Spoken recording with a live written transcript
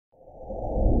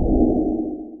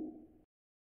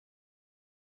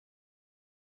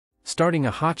Starting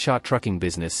a hotshot trucking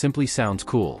business simply sounds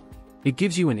cool. It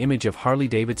gives you an image of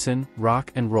Harley-Davidson,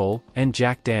 rock and roll, and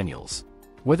Jack Daniels.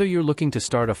 Whether you're looking to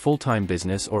start a full-time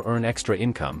business or earn extra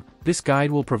income, this guide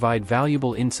will provide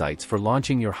valuable insights for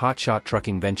launching your hotshot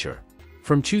trucking venture.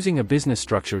 From choosing a business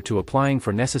structure to applying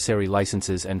for necessary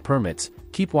licenses and permits,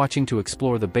 keep watching to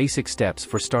explore the basic steps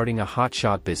for starting a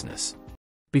hotshot business.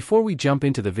 Before we jump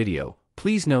into the video,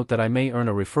 please note that I may earn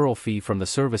a referral fee from the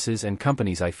services and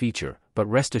companies I feature, but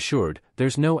rest assured,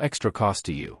 there's no extra cost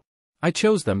to you. I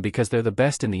chose them because they're the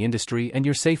best in the industry and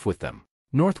you're safe with them.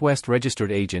 Northwest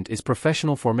Registered Agent is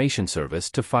professional formation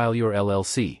service to file your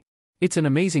LLC. It's an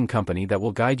amazing company that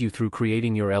will guide you through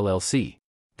creating your LLC.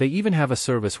 They even have a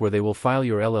service where they will file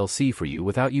your LLC for you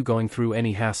without you going through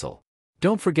any hassle.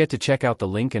 Don't forget to check out the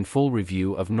link and full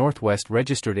review of Northwest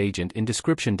Registered Agent in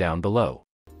description down below.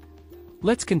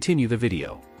 Let's continue the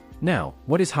video. Now,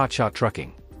 what is hotshot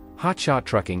trucking? Hotshot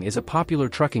trucking is a popular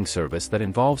trucking service that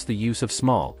involves the use of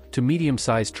small to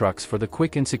medium-sized trucks for the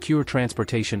quick and secure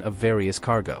transportation of various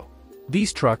cargo.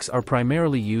 These trucks are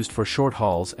primarily used for short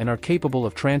hauls and are capable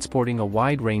of transporting a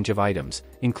wide range of items,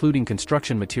 including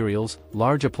construction materials,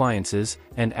 large appliances,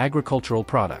 and agricultural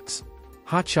products.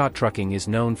 Hotshot trucking is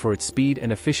known for its speed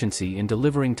and efficiency in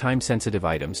delivering time-sensitive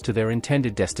items to their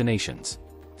intended destinations.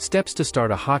 Steps to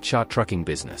start a hotshot trucking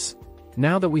business.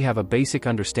 Now that we have a basic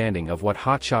understanding of what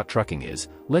hotshot trucking is,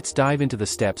 let's dive into the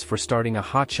steps for starting a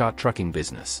hotshot trucking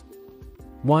business.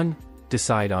 1.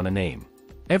 Decide on a name.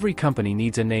 Every company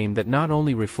needs a name that not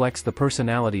only reflects the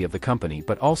personality of the company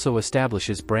but also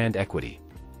establishes brand equity.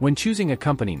 When choosing a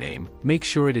company name, make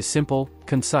sure it is simple,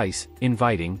 concise,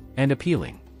 inviting, and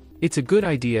appealing. It's a good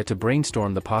idea to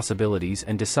brainstorm the possibilities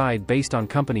and decide based on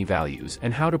company values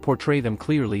and how to portray them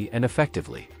clearly and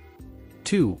effectively.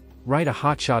 2. Write a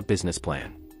hotshot business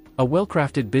plan. A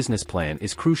well-crafted business plan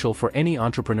is crucial for any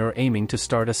entrepreneur aiming to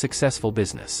start a successful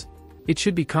business. It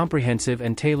should be comprehensive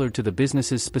and tailored to the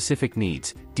business's specific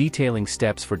needs, detailing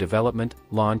steps for development,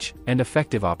 launch, and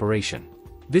effective operation.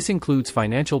 This includes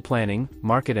financial planning,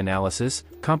 market analysis,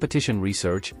 competition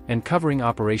research, and covering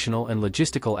operational and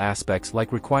logistical aspects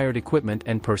like required equipment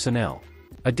and personnel.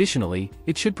 Additionally,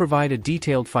 it should provide a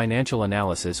detailed financial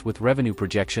analysis with revenue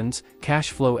projections,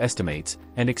 cash flow estimates,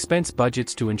 and expense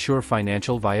budgets to ensure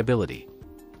financial viability.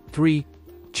 3.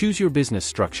 Choose your business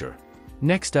structure.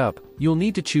 Next up, you'll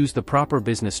need to choose the proper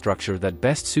business structure that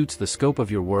best suits the scope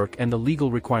of your work and the legal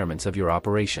requirements of your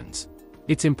operations.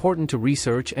 It's important to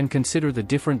research and consider the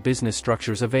different business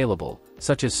structures available,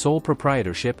 such as sole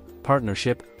proprietorship,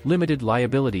 partnership, limited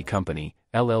liability company,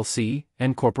 LLC,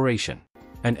 and corporation.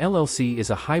 An LLC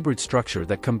is a hybrid structure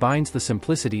that combines the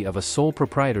simplicity of a sole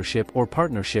proprietorship or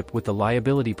partnership with the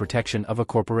liability protection of a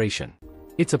corporation.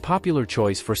 It's a popular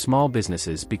choice for small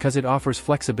businesses because it offers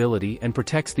flexibility and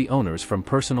protects the owners from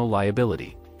personal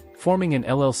liability. Forming an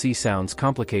LLC sounds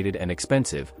complicated and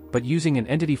expensive, but using an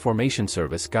entity formation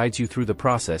service guides you through the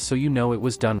process so you know it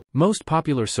was done. Most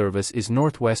popular service is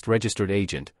Northwest Registered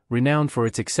Agent, renowned for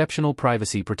its exceptional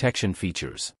privacy protection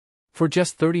features. For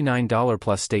just $39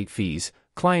 plus state fees,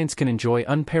 clients can enjoy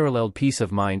unparalleled peace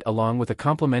of mind along with a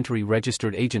complimentary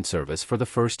registered agent service for the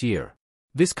first year.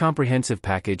 This comprehensive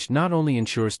package not only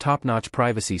ensures top-notch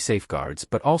privacy safeguards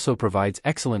but also provides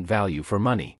excellent value for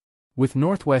money. With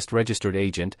Northwest Registered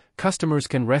Agent, customers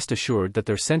can rest assured that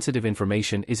their sensitive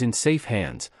information is in safe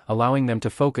hands, allowing them to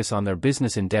focus on their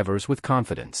business endeavors with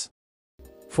confidence.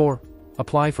 4.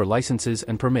 Apply for licenses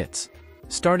and permits.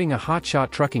 Starting a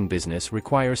hotshot trucking business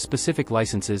requires specific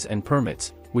licenses and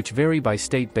permits, which vary by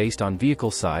state based on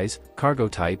vehicle size, cargo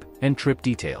type, and trip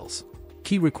details.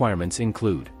 Key requirements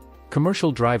include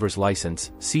commercial driver's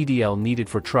license, CDL needed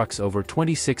for trucks over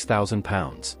 26,000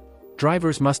 pounds.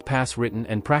 Drivers must pass written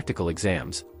and practical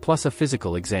exams, plus a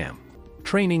physical exam.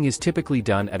 Training is typically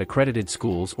done at accredited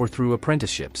schools or through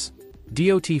apprenticeships.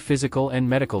 DOT physical and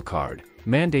medical card,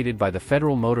 mandated by the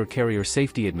Federal Motor Carrier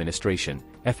Safety Administration,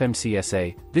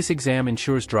 FMCSA, this exam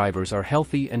ensures drivers are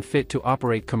healthy and fit to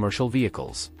operate commercial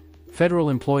vehicles. Federal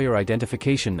Employer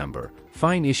Identification Number,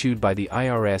 fine issued by the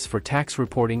IRS for tax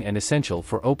reporting and essential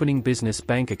for opening business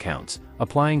bank accounts,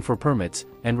 applying for permits,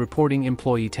 and reporting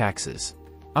employee taxes.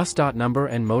 USDOT number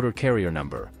and motor carrier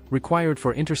number, required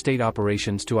for interstate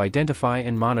operations to identify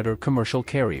and monitor commercial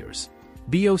carriers.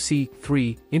 BOC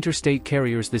 3, interstate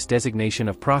carriers. This designation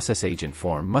of process agent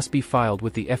form must be filed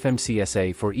with the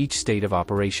FMCSA for each state of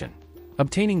operation.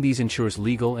 Obtaining these ensures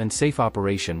legal and safe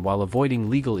operation while avoiding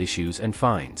legal issues and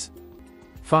fines.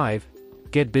 5.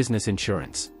 Get business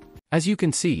insurance. As you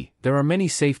can see, there are many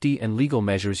safety and legal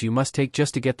measures you must take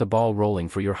just to get the ball rolling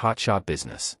for your hotshot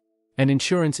business. And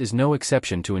insurance is no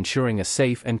exception to ensuring a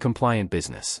safe and compliant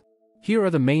business. Here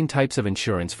are the main types of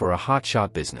insurance for a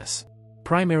hotshot business.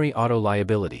 Primary auto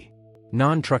liability,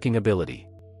 non-trucking ability,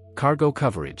 cargo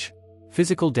coverage,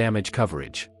 physical damage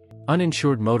coverage,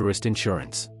 uninsured motorist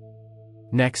insurance.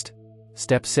 Next,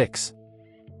 Step 6.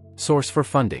 Source for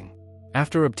funding.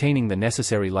 After obtaining the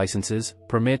necessary licenses,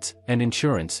 permits, and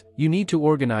insurance, you need to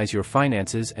organize your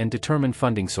finances and determine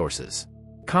funding sources.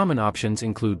 Common options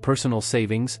include personal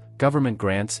savings, government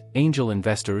grants, angel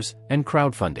investors, and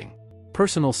crowdfunding.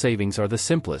 Personal savings are the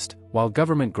simplest, while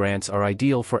government grants are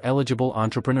ideal for eligible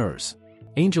entrepreneurs.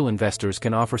 Angel investors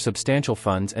can offer substantial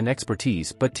funds and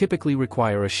expertise but typically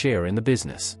require a share in the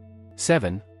business.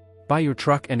 7. Buy your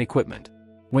truck and equipment.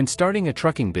 When starting a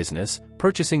trucking business,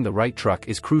 purchasing the right truck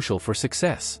is crucial for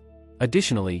success.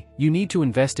 Additionally, you need to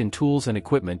invest in tools and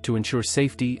equipment to ensure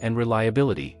safety and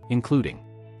reliability, including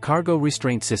cargo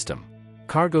restraint system,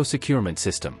 cargo securement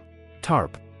system,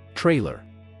 tarp, trailer,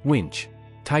 winch,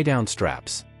 tie-down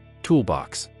straps,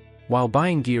 toolbox. While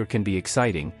buying gear can be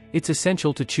exciting, it's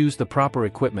essential to choose the proper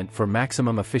equipment for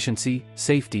maximum efficiency,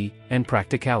 safety, and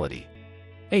practicality.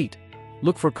 8.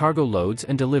 Look for cargo loads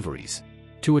and deliveries.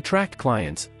 To attract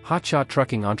clients, hotshot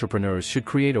trucking entrepreneurs should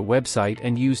create a website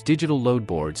and use digital load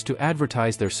boards to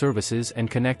advertise their services and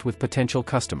connect with potential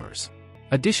customers.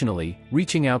 Additionally,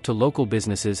 reaching out to local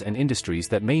businesses and industries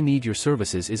that may need your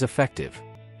services is effective.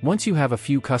 Once you have a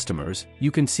few customers, you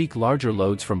can seek larger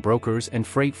loads from brokers and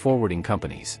freight forwarding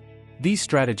companies. These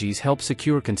strategies help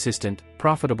secure consistent,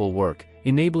 profitable work,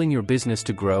 enabling your business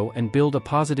to grow and build a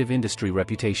positive industry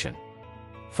reputation.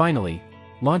 Finally,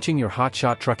 launching your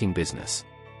hotshot trucking business.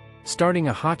 Starting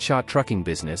a hotshot trucking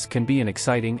business can be an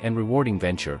exciting and rewarding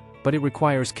venture, but it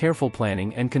requires careful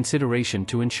planning and consideration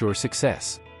to ensure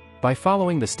success. By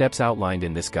following the steps outlined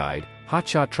in this guide,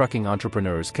 hotshot trucking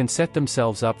entrepreneurs can set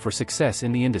themselves up for success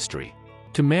in the industry.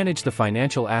 To manage the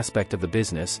financial aspect of the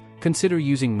business, consider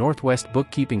using Northwest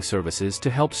Bookkeeping Services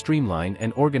to help streamline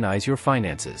and organize your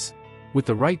finances. With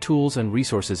the right tools and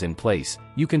resources in place,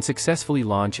 you can successfully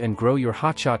launch and grow your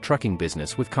hotshot trucking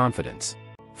business with confidence.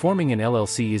 Forming an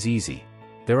LLC is easy.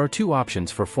 There are two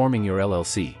options for forming your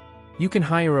LLC. You can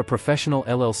hire a professional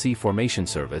LLC formation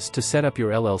service to set up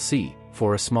your LLC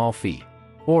for a small fee.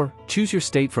 Or, choose your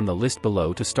state from the list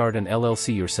below to start an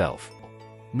LLC yourself.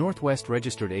 Northwest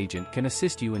Registered Agent can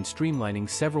assist you in streamlining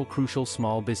several crucial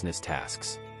small business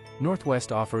tasks.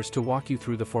 Northwest offers to walk you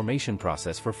through the formation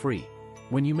process for free.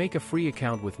 When you make a free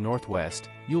account with Northwest,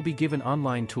 you'll be given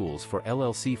online tools for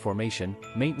LLC formation,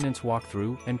 maintenance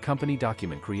walkthrough, and company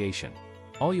document creation.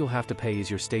 All you'll have to pay is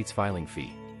your state's filing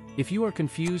fee. If you are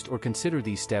confused or consider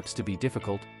these steps to be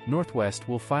difficult, Northwest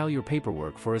will file your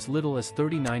paperwork for as little as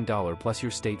 $39 plus your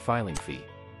state filing fee.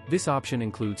 This option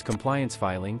includes compliance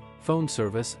filing, phone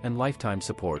service, and lifetime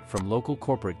support from local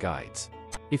corporate guides.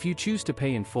 If you choose to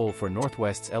pay in full for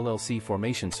Northwest's LLC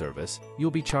formation service,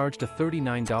 you'll be charged a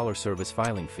 $39 service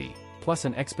filing fee, plus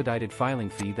an expedited filing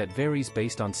fee that varies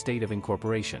based on state of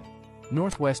incorporation.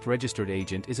 Northwest Registered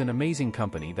Agent is an amazing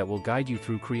company that will guide you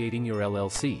through creating your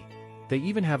LLC. They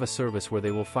even have a service where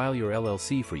they will file your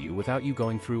LLC for you without you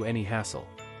going through any hassle.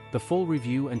 The full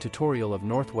review and tutorial of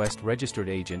Northwest Registered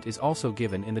Agent is also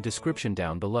given in the description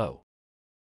down below.